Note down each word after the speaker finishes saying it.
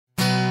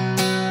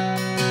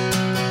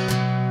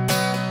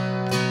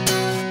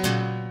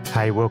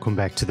Hey, welcome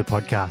back to the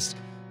podcast.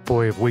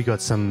 Boy, have we got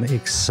some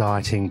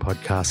exciting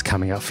podcasts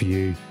coming up for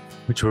you,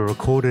 which were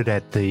recorded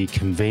at the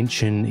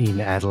convention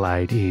in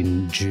Adelaide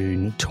in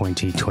June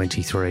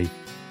 2023.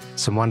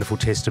 Some wonderful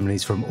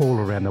testimonies from all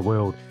around the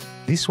world.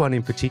 This one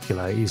in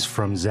particular is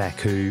from Zack,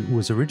 who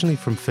was originally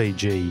from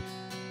Fiji.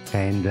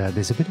 And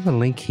there's a bit of a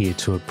link here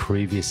to a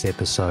previous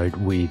episode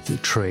with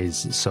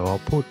Trez. So I'll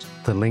put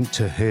the link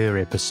to her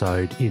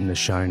episode in the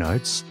show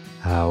notes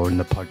or in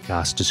the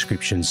podcast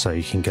description so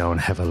you can go and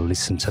have a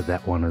listen to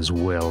that one as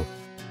well.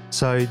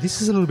 So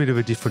this is a little bit of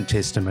a different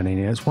testimony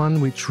now. It's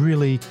one which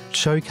really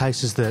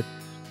showcases that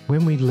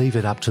when we leave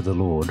it up to the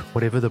Lord,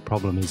 whatever the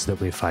problem is that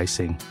we're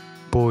facing,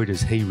 boy,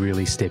 does he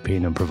really step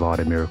in and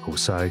provide a miracle.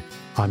 So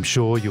I'm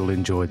sure you'll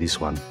enjoy this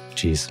one.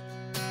 Cheers.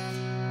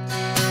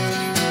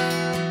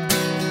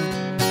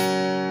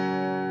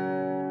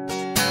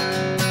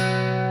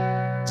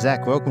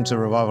 Zack, welcome to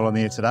Revival on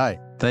the Air today.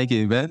 Thank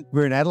you, Ben.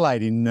 We're in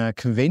Adelaide in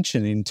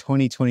convention in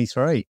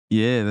 2023.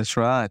 Yeah, that's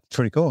right.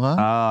 Pretty cool, huh?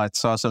 Oh,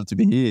 it's awesome to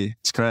be here.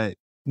 It's great.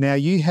 Now,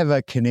 you have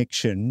a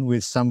connection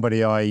with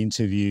somebody I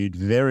interviewed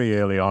very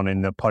early on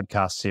in the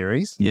podcast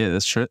series. Yeah,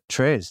 that's true.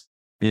 Trez.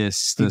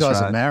 Yes, You that's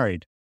guys right. are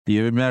married.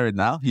 You're married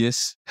now?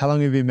 Yes. How long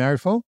have you been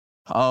married for?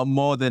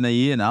 More than a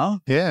year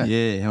now. Yeah.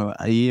 Yeah,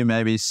 a year,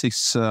 maybe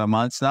 6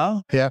 months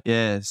now. Yeah.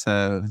 Yeah,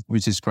 so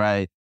which is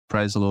great.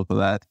 Praise the Lord for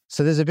that.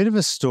 So there's a bit of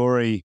a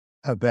story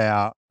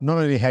about not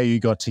only how you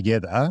got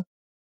together,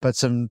 but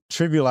some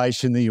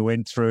tribulation that you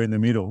went through in the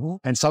middle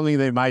and something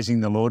that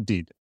amazing the Lord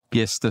did.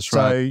 Yes, that's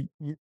right.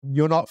 So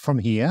you're not from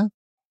here.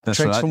 That's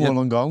Treg's right. from Yep.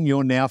 Wollongong.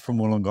 You're now from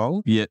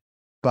Wollongong, Yeah,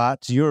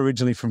 but you're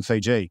originally from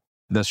Fiji.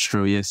 that's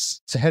true.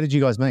 Yes. So how did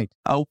you guys meet?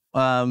 Oh,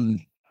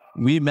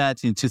 we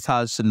met in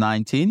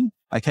 2019.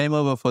 I came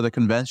over for the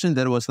convention.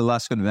 That was the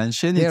last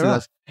convention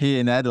here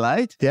in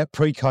Adelaide. Yeah,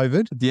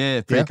 pre-COVID.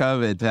 Yeah,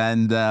 pre-COVID.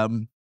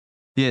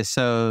 And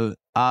so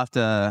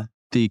after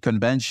the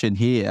convention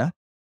here,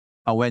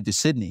 I went to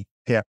Sydney.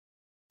 Yeah.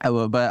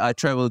 But I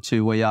traveled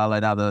to Wayala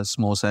and other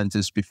small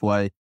centres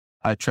before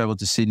I traveled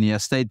to Sydney. I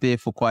stayed there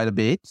for quite a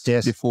bit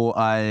before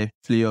I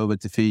flew over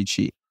to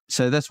Fiji.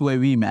 So that's where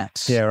we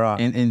met. Yeah, right.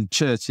 In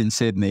church in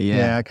Sydney. Yeah.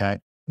 Yeah, okay.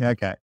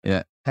 Okay.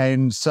 Yeah.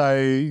 And so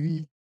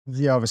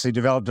you obviously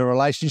developed a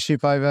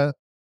relationship over a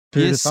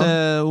period of time?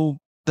 So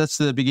that's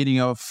the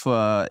beginning of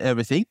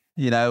everything,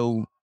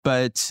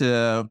 But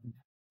to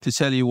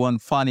tell you one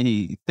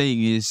funny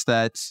thing is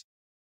that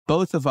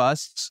both of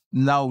us,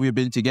 now we've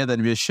been together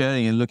and we're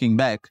sharing and looking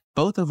back,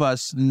 both of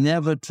us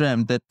never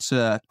dreamt that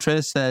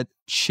Trez said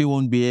she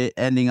won't be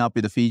ending up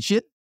with a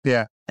Fijian.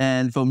 Yeah.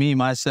 And for me,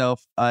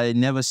 myself, I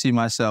never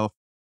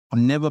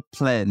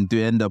planned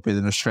to end up with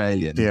an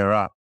Australian. Yeah,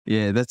 right.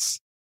 Yeah,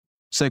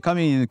 so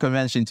coming in the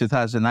convention in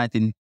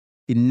 2019,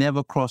 it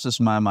never crosses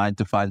my mind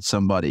to find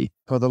somebody.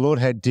 Well, the Lord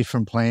had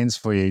different plans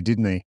for you,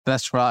 didn't he?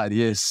 That's right,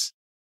 yes.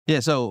 Yeah,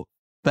 so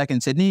back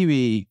in Sydney,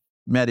 we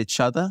met each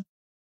other.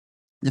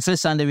 The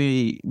first Sunday,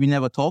 we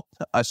never talked.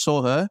 I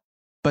saw her.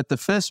 But the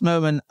first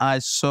moment I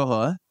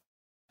saw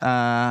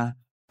her,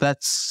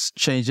 that's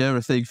changed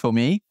everything for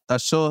me. I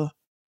saw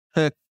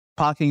her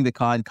parking the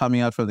car and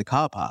coming out from the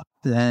car park.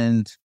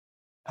 And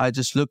I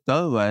just looked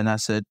over and I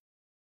said,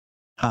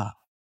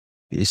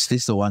 is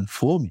this the one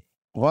for me?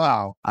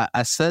 Wow.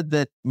 I said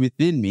that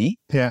within me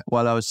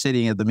while I was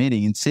sitting at the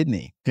meeting in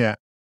Sydney. Yeah.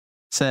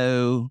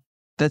 So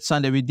that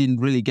Sunday, we didn't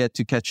really get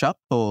to catch up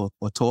or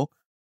talk.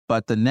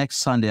 But the next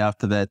Sunday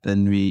after that,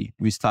 then we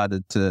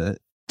started to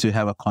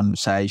have a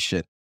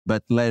conversation.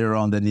 But later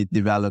on, then it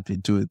developed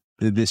into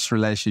this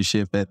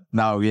relationship, and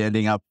now we're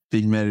ending up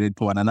being married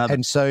to one another.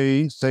 And so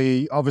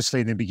you,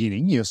 obviously in the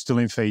beginning, you're still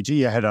in Fiji.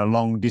 You had a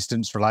long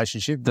distance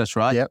relationship. That's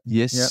right. Yep.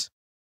 Yes. Yep.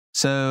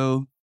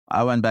 So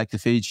I went back to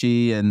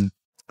Fiji and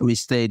we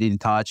stayed in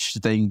touch. I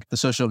think the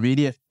social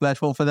media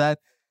platform for that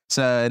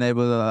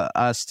enabled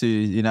us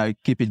to,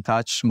 keep in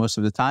touch most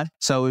of the time.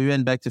 So we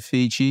went back to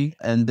Fiji,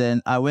 and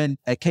then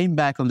I came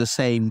back on the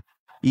same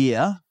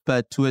year,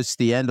 but towards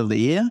the end of the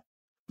year.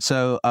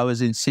 So I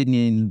was in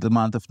Sydney in the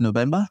month of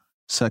November.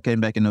 So I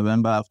came back in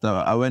November after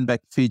I went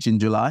back to Fiji in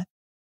July,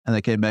 and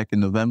I came back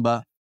in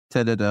November,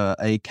 attended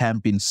a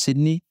camp in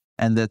Sydney.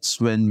 And that's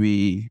when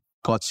we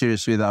got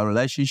serious with our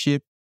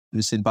relationship.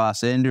 We sent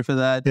Pastor Andrew for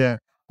that. Yeah.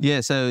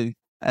 Yeah. So,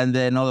 and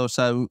then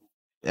also,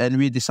 and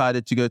we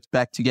decided to go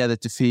back together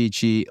to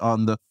Fiji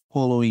on the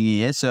following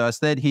year. So I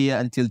stayed here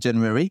until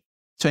January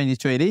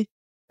 2020.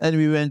 And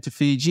we went to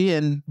Fiji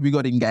and we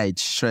got engaged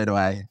straight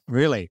away.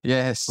 Really?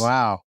 Yes.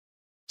 Wow.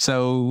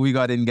 So we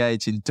got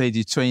engaged in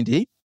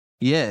 2020.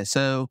 Yeah.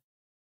 So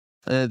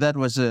that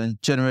was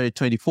January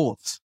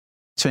 24th,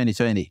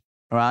 2020.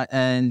 Right.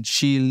 And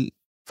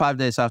 5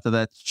 days after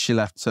that, she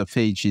left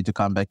Fiji to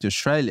come back to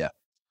Australia.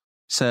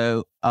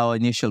 So our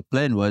initial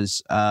plan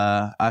was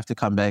I have to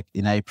come back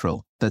in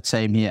April that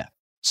same year.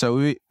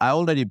 So I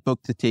already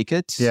booked the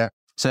tickets. Yeah.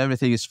 So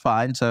everything is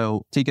fine.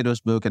 So ticket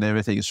was booked and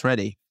everything is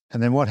ready.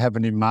 And then what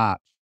happened in March?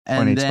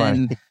 And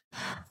then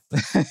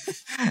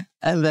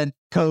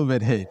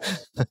COVID hit.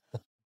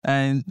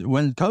 And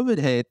when COVID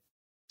hit,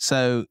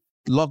 so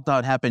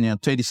lockdown happened on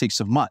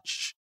 26th of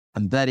March.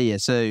 And that year.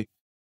 So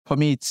for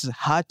me, it's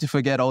hard to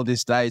forget all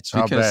these dates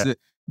I'll because bet.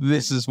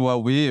 this is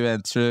what we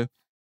went through.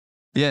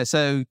 Yeah,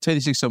 so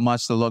 26th of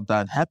March, the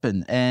lockdown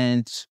happened.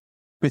 And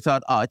we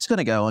thought, it's going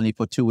to go only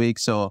for 2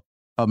 weeks or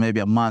maybe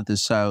a month or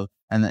so.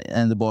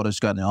 And the border's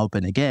going to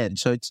open again.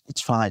 So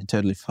it's fine,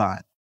 totally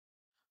fine.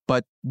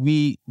 But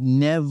we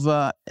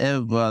never,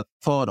 ever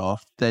thought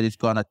of that it's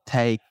going to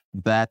take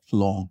that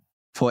long.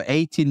 For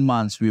 18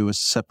 months, we were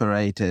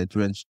separated.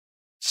 When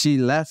she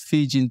left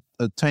Fiji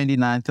on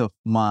 29th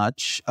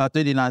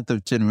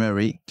of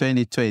January,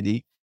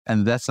 2020.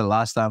 And that's the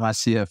last time I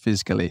see her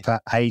physically. For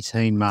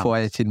 18 months. For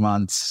 18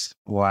 months.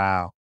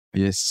 Wow.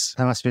 Yes.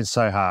 That must have been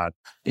so hard.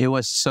 It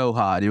was so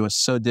hard. It was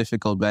so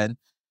difficult, Ben,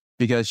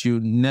 because you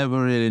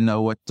never really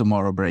know what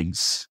tomorrow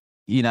brings.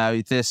 You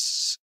know,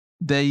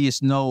 there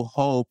is no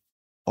hope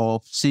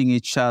of seeing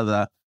each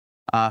other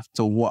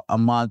after a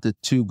month or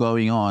two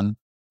going on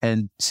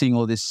and seeing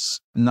all this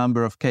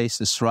number of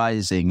cases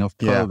rising of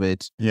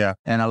COVID. Yeah.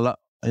 And a lot,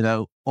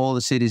 all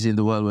the cities in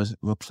the world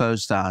were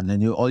closed down,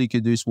 and all you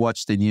could do is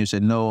watch the news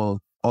and know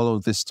all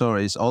of the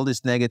stories, all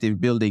this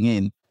negative building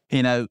in.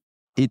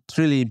 It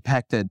really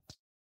impacted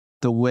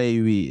the way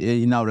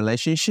in our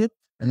relationship.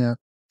 Yeah.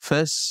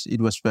 First, it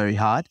was very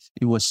hard.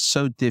 It was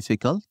so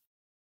difficult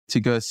to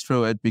go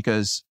through it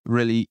because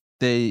really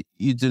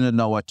you do not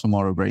know what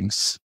tomorrow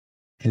brings.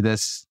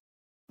 There's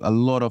a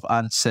lot of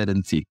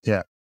uncertainty.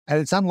 Yeah. And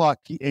it's unlike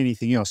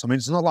anything else. I mean,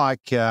 it's not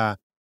like,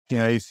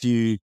 if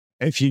you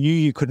knew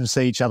you couldn't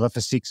see each other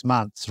for 6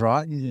 months,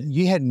 right?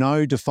 You had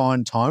no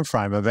defined time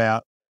frame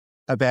about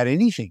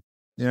anything.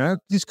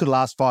 This could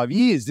last 5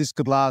 years. This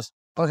could last,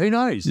 who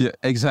knows? Yeah,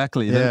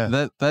 exactly.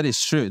 Yeah. That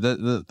is true.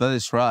 That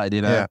is right.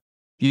 Yeah.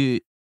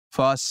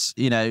 For us,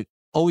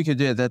 all we could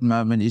do at that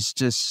moment is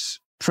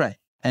just pray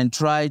and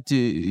try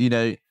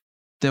to,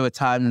 there were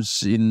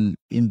times in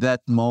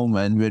that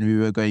moment when we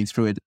were going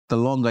through it, the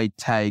longer it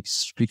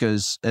takes,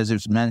 because as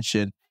it's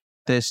mentioned,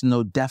 there's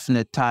no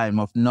definite time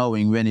of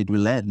knowing when it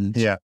will end.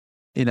 Yeah.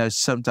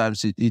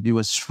 Sometimes it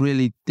was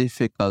really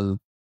difficult.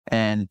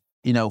 And,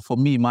 for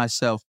me,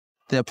 myself,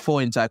 there are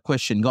points I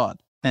questioned God.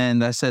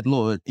 And I said,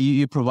 Lord,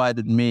 you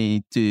provided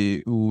me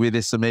with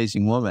this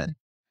amazing woman.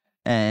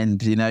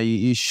 And,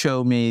 you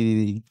show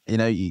me,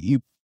 you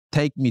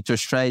take me to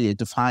Australia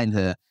to find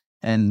her.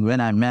 And when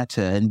I met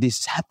her and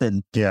this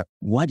happened,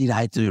 what did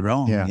I do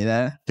wrong?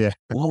 Yeah. Yeah.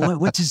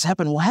 What just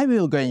happened? Why are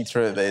we going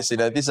through this?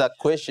 These are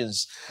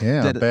questions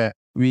that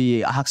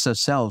we asked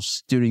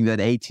ourselves during that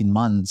 18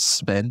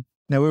 months, Ben.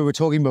 Now, we were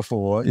talking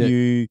before,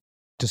 you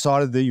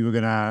decided that you were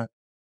going to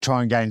try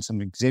and gain some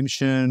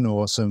exemption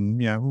or some,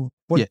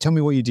 tell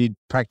me what you did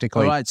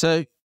practically. All right.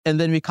 So, and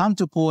then we come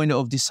to a point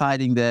of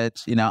deciding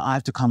that, I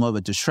have to come over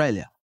to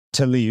Australia.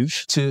 To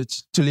live? To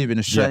live in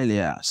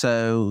Australia. Yeah.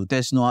 So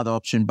there's no other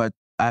option but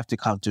I have to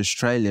come to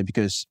Australia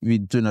because we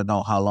do not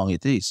know how long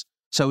it is.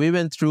 So we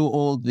went through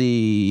all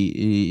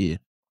the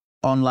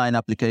online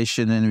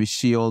application and we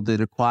see all the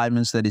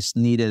requirements that is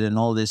needed and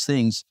all these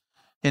things.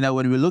 When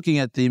we're looking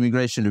at the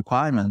immigration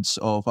requirements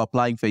of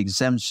applying for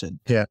exemption,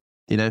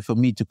 for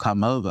me to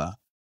come over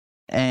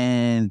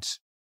and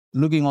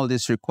looking at all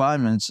these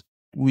requirements,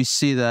 we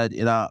see that,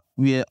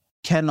 we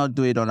cannot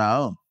do it on our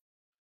own,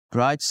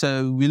 right?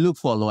 So we look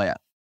for a lawyer,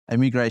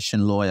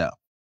 immigration lawyer,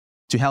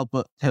 to help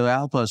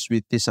us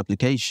with this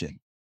application,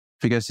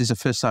 because this is the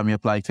first time we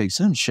apply for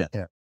exemption.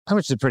 Yeah,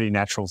 which is a pretty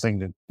natural thing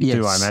to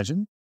do, I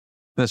imagine.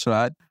 That's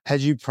right. Had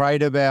you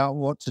prayed about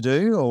what to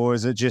do, or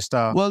is it just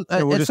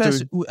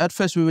at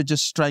first we were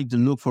just trying to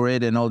look for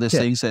it and all these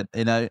things that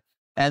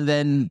and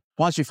then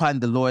once we find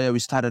the lawyer, we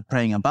started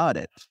praying about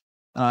it.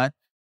 All right,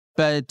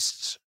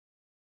 but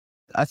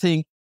I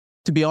think,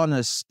 to be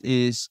honest,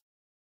 yes,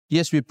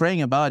 we're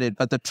praying about it,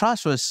 but the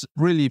trust was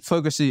really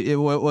focusing. It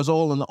was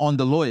all on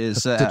the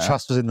lawyers. The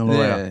trust was in the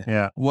lawyer.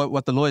 Yeah.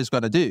 What the lawyer's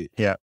going to do.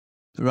 Yeah.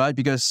 Right?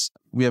 Because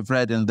we have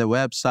read on the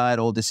website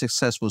all the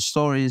successful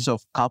stories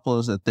of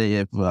couples that they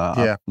have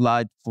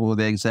applied for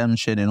the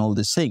exemption and all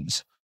these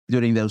things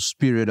during those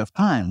period of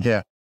time.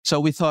 Yeah. So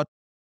we thought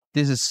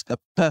this is a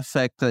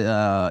perfect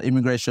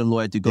immigration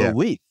lawyer to go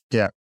with.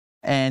 Yeah.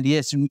 And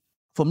yes,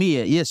 for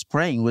me,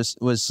 praying was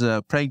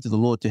praying to the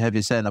Lord to have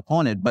His hand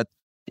upon it. But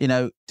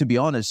to be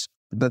honest,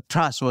 the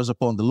trust was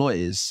upon the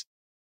lawyers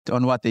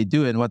on what they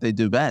do and what they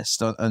do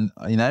best.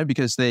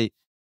 Because they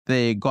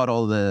got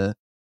all the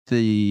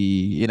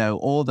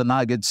all the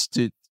nuggets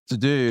to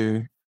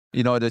do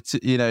in order to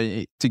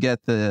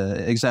get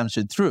the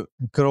exemption through.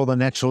 Got all the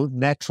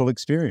natural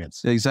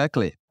experience.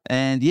 Exactly.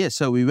 And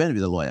so we went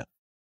with a lawyer.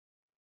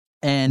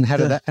 And how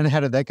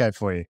did that go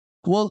for you?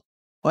 Well,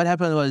 what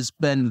happened was,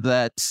 Ben,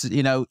 that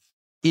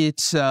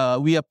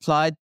we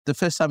applied. The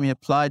first time we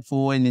applied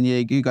for, and then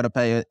you got to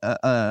pay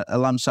a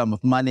lump sum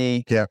of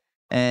money. Yeah.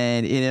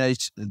 And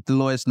the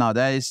lawyers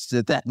nowadays,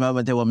 at that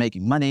moment, they were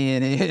making money,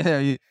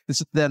 and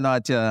they're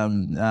not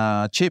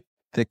cheap.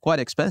 They're quite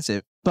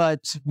expensive.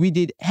 But we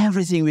did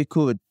everything we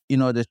could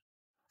in order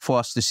for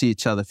us to see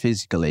each other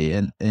physically,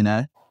 and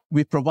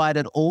we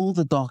provided all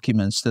the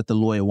documents that the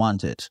lawyer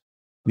wanted.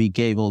 We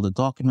gave all the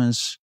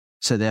documents.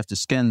 So they have to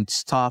scan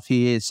stuff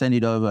here, send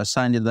it over,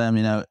 sign it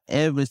them,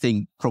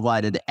 everything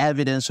provided,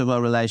 evidence of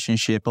our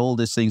relationship, all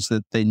these things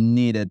that they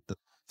needed.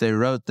 They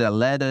wrote their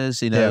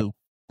letters,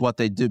 what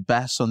they do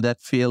best on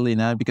that field,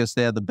 because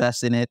they're the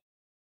best in it.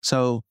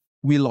 So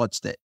we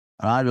lodged it,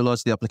 all right? We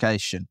lodged the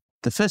application.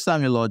 The first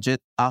time we lodged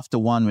it, after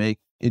 1 week,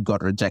 it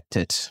got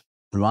rejected,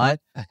 right?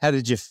 How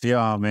did you feel?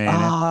 Oh, man.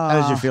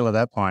 How did you feel at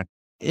that point?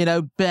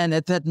 Ben,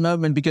 at that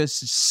moment, because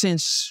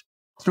since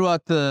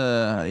throughout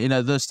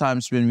those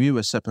times when we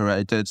were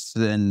separated,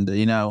 and,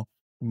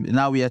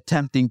 now we are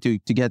attempting to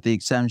get the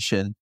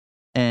exemption.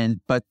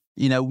 But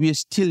we're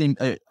still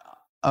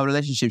our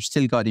relationship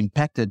still got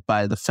impacted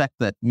by the fact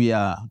that we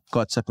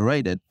got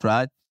separated,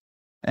 right?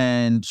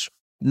 And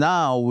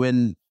now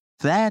when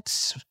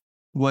that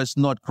was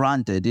not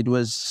granted, it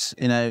was,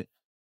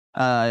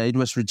 it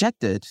was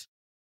rejected.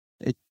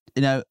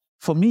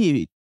 For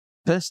me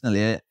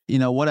personally,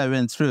 what I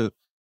went through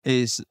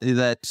is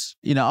that,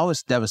 I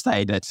was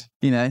devastated,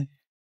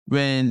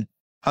 when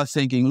I was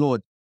thinking,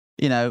 Lord,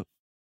 I've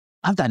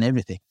done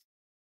everything.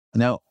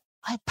 I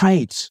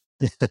prayed,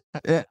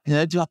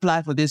 to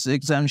apply for this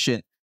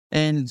exemption.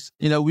 And,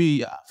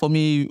 we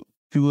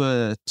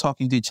were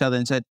talking to each other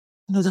and said,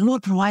 the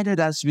Lord provided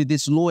us with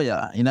this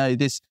lawyer,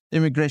 this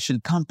immigration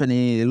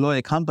company,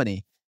 lawyer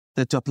company,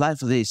 to apply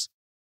for this.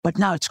 But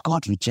now it's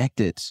got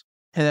rejected.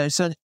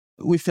 So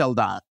we fell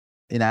down.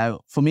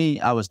 For me,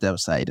 I was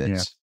devastated.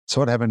 Yeah. So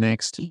what happened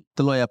next?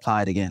 The lawyer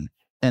applied again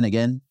and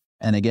again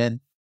and again.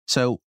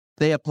 So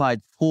they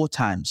applied 4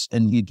 times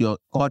and we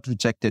got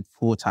rejected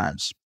 4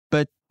 times.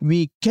 But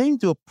we came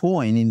to a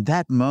point in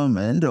that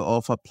moment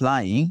of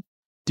applying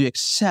to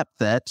accept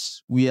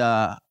that we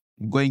are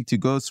going to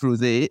go through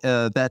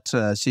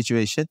that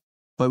situation,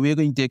 but we're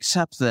going to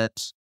accept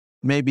that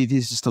maybe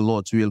this is the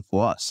Lord's will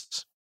for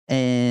us.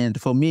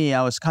 And for me,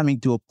 I was coming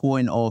to a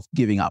point of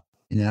giving up.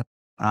 Yeah.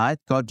 Right?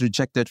 Got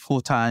rejected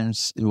 4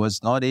 times. It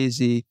was not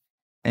easy.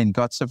 And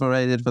got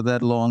separated for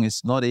that long.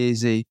 It's not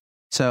easy.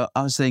 So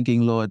I was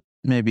thinking, Lord,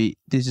 maybe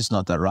this is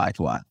not the right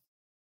one.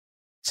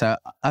 So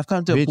I've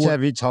come to a point.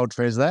 Have you told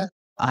Trez that?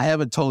 I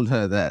haven't told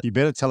her that. You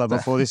better tell her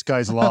before this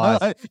goes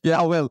live.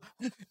 Yeah, I will.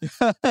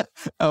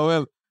 I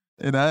will,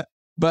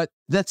 But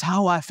that's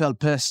how I felt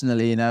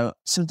personally,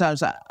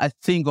 Sometimes I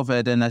think of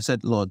it and I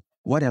said, Lord,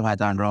 what have I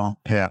done wrong?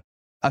 Yeah.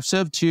 I've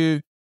served you.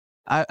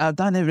 I've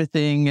done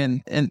everything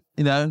and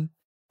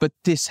but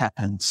this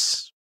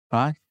happens,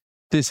 right?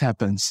 This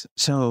happens.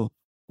 So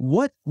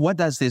what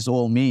does this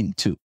all mean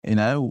to,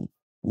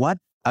 what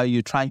are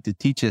you trying to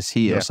teach us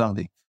here or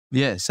something?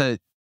 Yeah. So,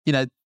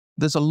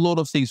 there's a lot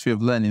of things we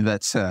have learned in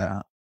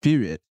that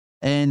period.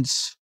 And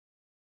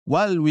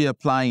while we are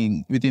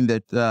applying within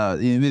that,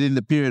 within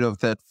the period of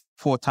that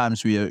 4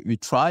 times we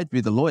tried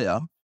with the lawyer,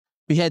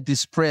 we had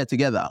this prayer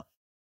together,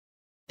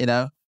 we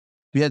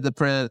had the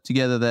prayer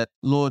together that,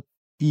 Lord,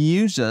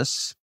 use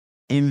us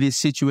in this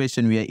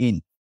situation we are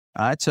in.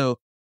 All right. So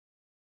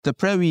the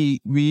prayer we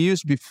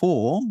used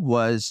before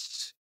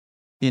was,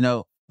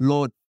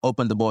 Lord,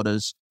 open the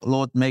borders.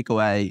 Lord, make a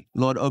way.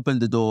 Lord, open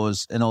the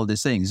doors and all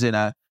these things.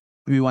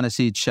 We want to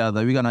see each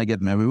other. We're going to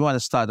get married. We want to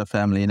start a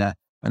family, and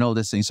all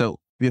these things. So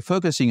we're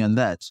focusing on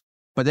that.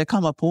 But there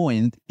come a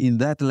point in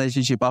that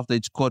relationship after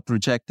it got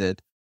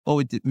rejected,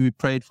 all we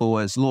prayed for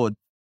was, Lord,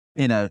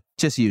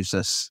 just use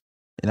us.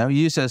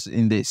 Use us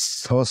in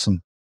this.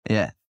 Awesome.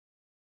 Yeah.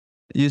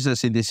 Use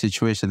us in this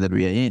situation that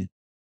we are in.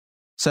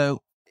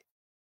 So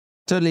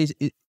totally,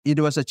 it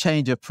was a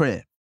change of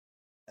prayer,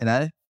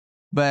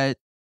 but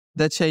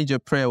that change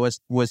of prayer was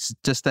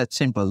just that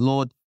simple.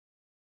 Lord,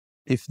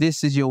 if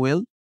this is your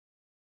will,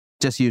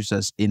 just use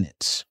us in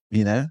it.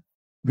 We never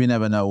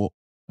know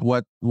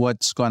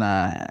what's going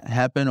to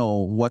happen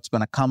or what's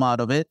going to come out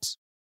of it.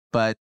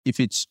 But if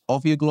it's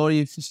of your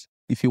glory,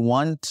 if you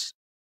want,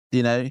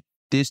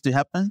 this to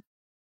happen,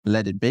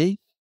 let it be.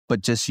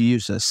 But just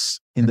use us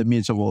in the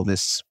midst of all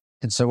this.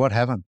 And so what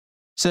happened?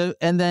 So,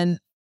 and then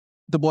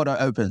the border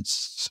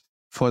opens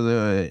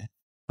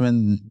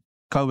when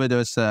COVID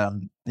was,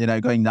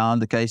 going down,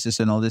 the cases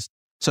and all this.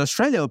 So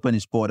Australia opened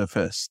its border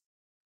first.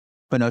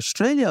 When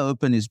Australia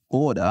opened its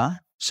border,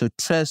 so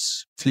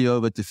Trez flew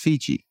over to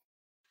Fiji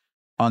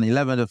on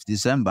 11th of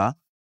December.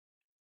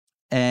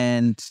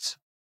 And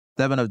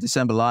 11th of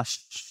December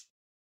last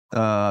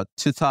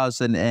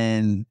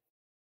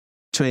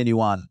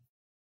 2021.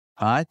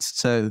 All right.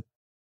 So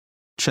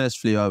Trez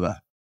flew over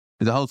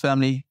with the whole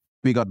family.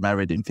 We got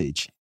married in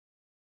Fiji.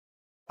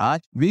 All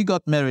right. We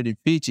got married in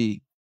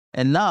Fiji.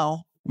 And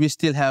now we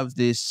still have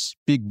this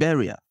big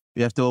barrier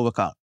we have to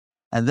overcome.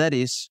 And that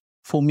is,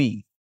 for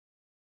me,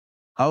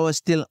 I was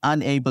still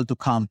unable to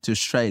come to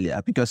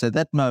Australia because at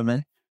that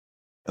moment,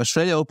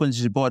 Australia opens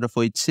its border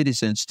for its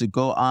citizens to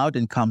go out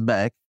and come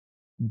back,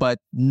 but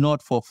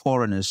not for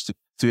foreigners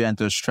to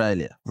enter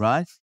Australia,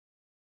 right?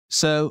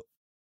 So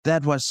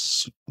that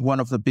was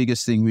one of the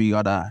biggest things we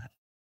got to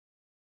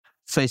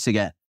face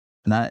again.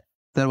 And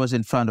that was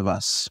in front of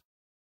us.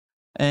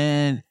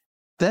 And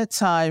that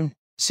time,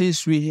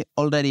 since we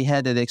already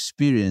had an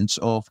experience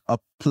of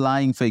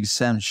applying for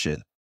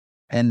exemption,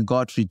 and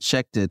got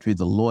rejected with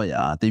the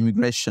lawyer, the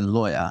immigration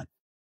lawyer,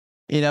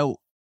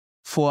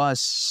 for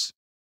us,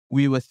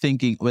 we were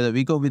thinking whether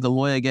we go with the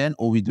lawyer again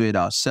or we do it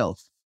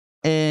ourselves.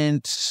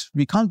 And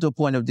we come to a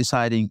point of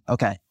deciding,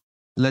 okay,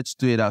 let's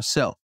do it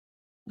ourselves.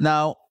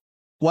 Now,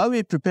 while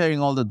we're preparing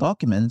all the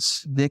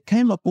documents, there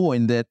came a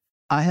point that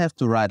I have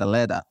to write a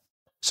letter.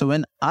 So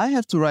when I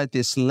have to write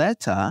this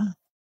letter,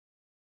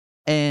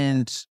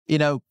 and,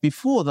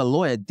 before the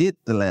lawyer did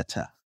the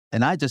letter,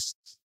 and I just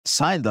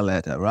signed the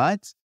letter,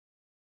 right?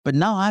 But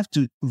now I have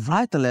to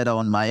write the letter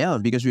on my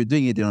own because we're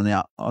doing it on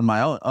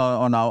our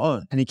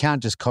own. And you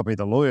can't just copy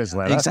the lawyer's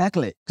letter.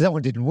 Exactly. Because that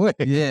one didn't work.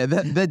 Yeah,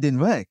 that didn't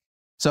work.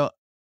 So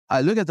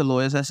I look at the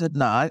lawyers, I said,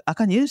 no, I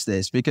can't use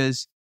this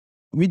because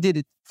we did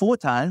it 4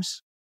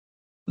 times,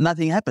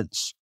 nothing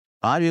happens.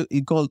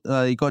 It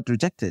got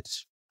rejected.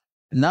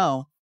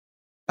 Now,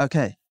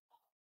 okay,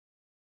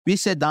 we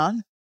sat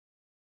down,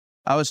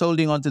 I was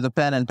holding onto the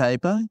pen and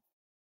paper,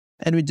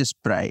 and we just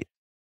prayed.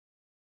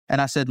 And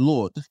I said,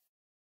 Lord,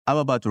 I'm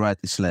about to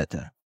write this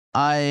letter.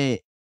 I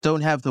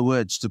don't have the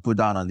words to put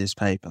down on this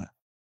paper,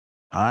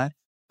 all right?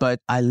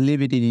 But I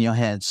leave it in your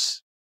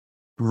hands.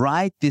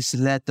 Write this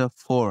letter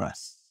for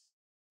us,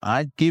 all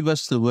right? Give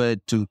us the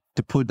word to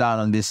put down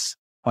on this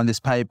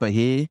paper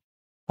here,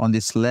 on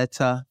this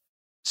letter,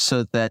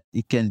 so that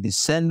it can be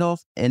sent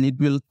off and it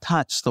will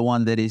touch the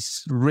one that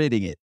is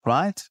reading it,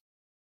 right?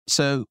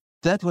 So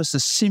that was the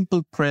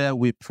simple prayer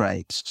we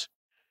prayed.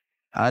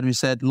 And we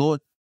said,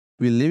 Lord,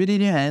 we leave it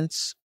in your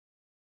hands.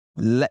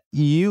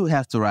 You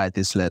have to write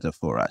this letter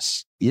for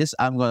us. Yes,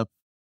 I'm going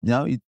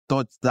to, you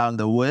thought down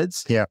the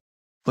words,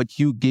 but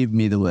you give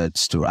me the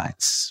words to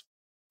write.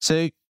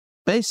 So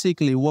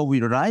basically what we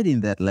write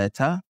in that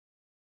letter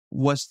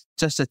was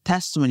just a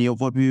testimony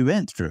of what we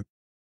went through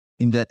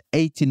in that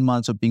 18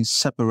 months of being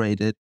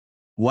separated,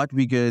 what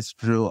we go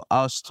through,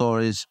 our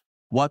stories,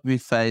 what we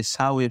face,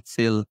 how we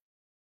feel.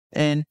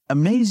 And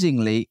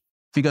amazingly,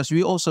 because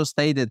we also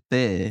stated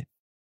there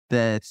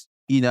that,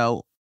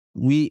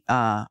 we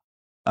are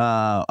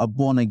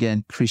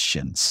born-again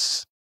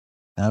Christians.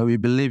 We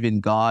believe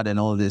in God and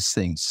all these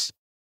things.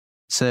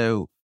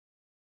 So,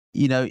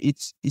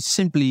 it's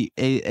simply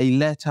a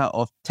letter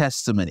of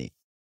testimony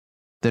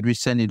that we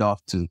send it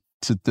off to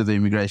the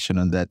immigration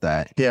on that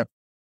day. Yeah.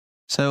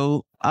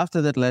 So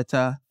after that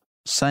letter,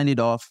 sign it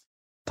off,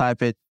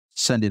 type it,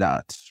 send it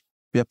out.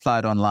 We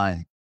applied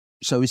online.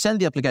 So we sent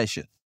the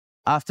application.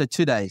 After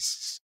 2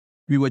 days,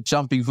 we were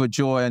jumping for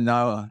joy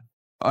inside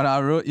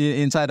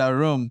our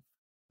room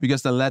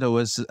because the letter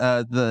was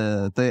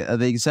the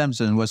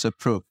exemption was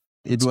approved.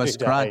 It was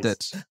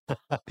granted.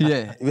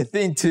 Yeah,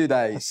 within 2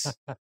 days.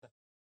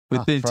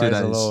 Within 2 days.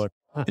 Praise the Lord.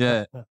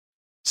 Yeah.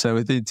 So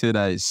within 2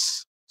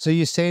 days. So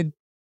you said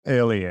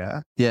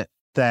earlier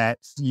that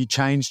you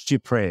changed your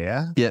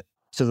prayer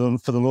for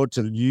the Lord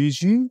to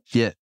use you.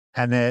 Yeah.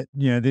 And that,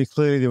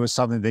 clearly there was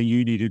something that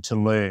you needed to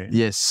learn.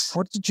 Yes.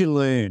 What did you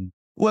learn?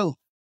 Well,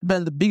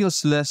 Ben, the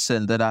biggest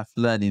lesson that I've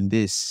learned in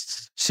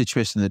this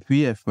situation that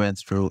we have went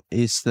through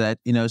is that,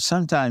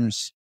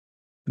 sometimes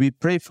we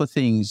pray for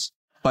things,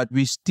 but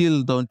we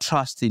still don't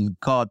trust in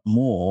God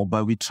more,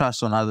 but we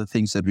trust on other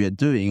things that we are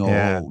doing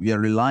or we are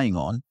relying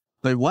on.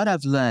 But what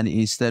I've learned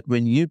is that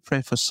when you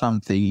pray for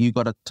something, you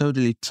got to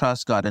totally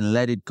trust God and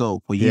let it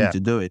go for Him to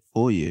do it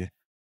for you.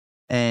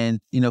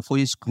 And, for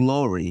His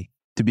glory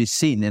to be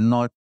seen and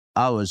not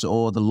ours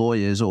or the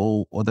lawyers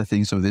or the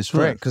things of this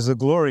world. Correct, because the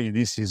glory in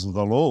this is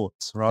the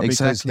Lord's, right?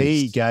 Exactly.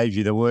 Because He gave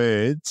you the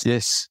words.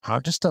 Yes.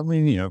 It's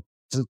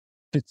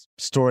a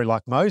story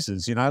like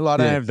Moses, I don't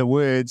have the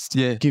words,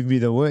 give me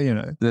the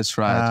word, That's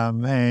right.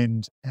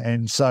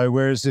 And so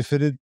whereas if it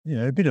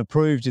had, been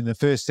approved in the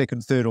first,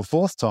 second, third or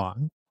fourth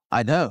time,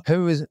 I know.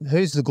 Who's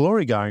the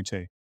glory going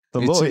to? The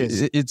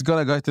lawyers. It's got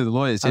to go to the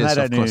lawyers, and yes,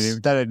 they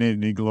don't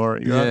need any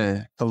glory, right?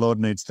 Yeah. The Lord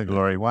needs the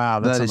glory. Wow,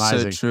 that's amazing.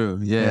 That is so true,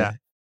 yeah.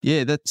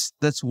 Yeah,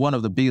 that's one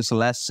of the biggest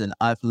lessons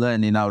I've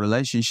learned in our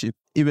relationship,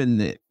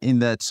 even in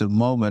that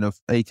moment of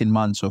 18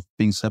 months of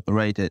being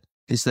separated,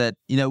 is that,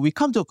 we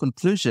come to a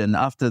conclusion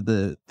after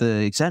the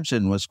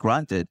exemption was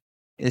granted,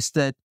 is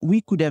that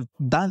we could have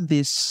done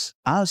this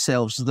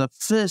ourselves the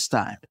first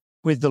time.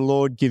 With the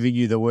Lord giving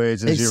you the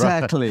words as you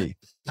write. Exactly.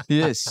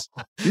 Yes.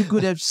 We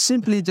could have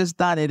simply just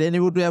done it and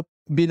it would have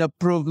been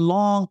approved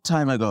long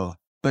time ago.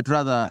 But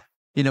rather,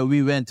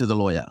 we went to the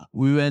lawyer.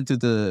 We went to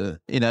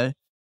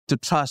to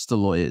trust the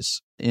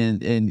lawyers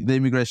and the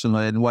immigration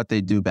lawyer and what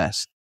they do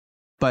best.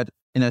 But,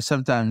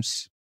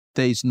 sometimes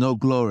there is no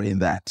glory in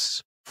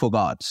that for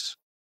God.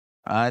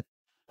 Right?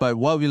 But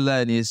what we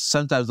learn is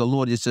sometimes the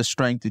Lord is just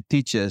trying to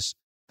teach us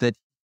that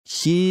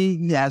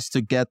He has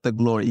to get the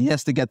glory. He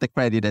has to get the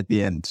credit at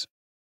the end,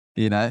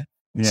 Yeah.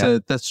 So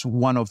that's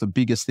one of the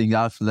biggest things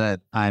I've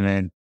learned.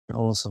 Amen.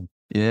 Awesome.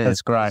 Yeah.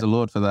 That's great. Praise the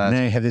Lord for that.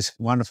 Now you have this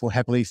wonderful,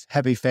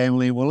 happy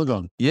family in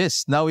Wollongong.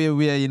 Yes. Now we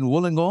are in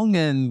Wollongong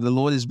and the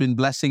Lord has been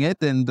blessing it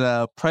and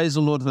praise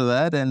the Lord for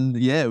that. And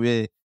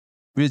we're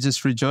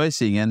just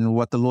rejoicing in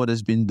what the Lord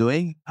has been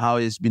doing, how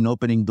He's been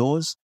opening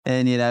doors.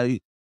 And,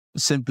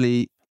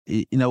 simply,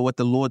 what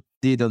the Lord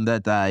did on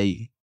that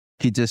day,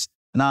 He just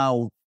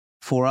now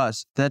for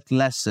us, that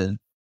lesson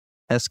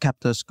has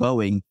kept us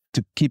going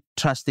to keep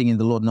trusting in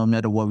the Lord no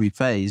matter what we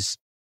face,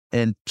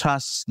 and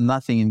trust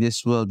nothing in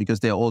this world because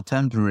they're all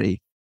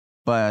temporary.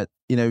 But,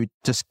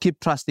 just keep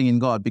trusting in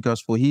God,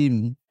 because for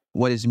Him,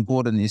 what is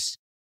important is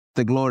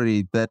the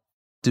glory that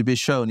to be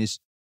shown is,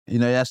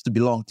 it has to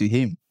belong to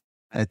Him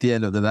at the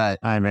end of the day.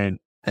 Amen.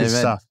 Good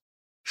stuff.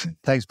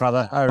 Thanks,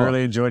 brother. I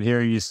really enjoyed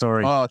hearing your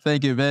story. Oh,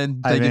 thank you,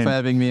 Ben. Thank you for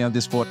having me on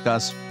this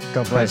podcast.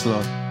 God bless. Praise the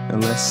Lord.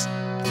 God bless.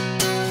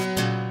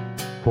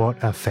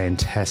 What a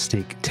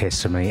fantastic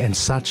testimony, and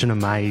such an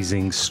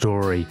amazing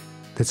story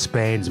that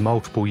spans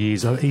multiple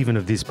years, even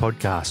of this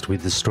podcast,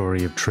 with the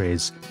story of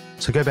Trez.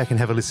 So go back and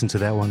have a listen to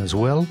that one as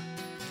well.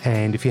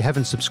 And if you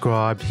haven't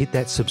subscribed, hit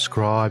that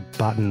subscribe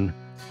button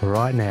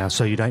right now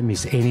so you don't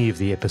miss any of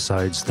the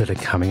episodes that are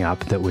coming up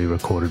that we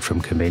recorded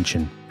from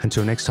convention.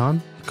 Until next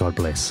time, God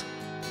bless.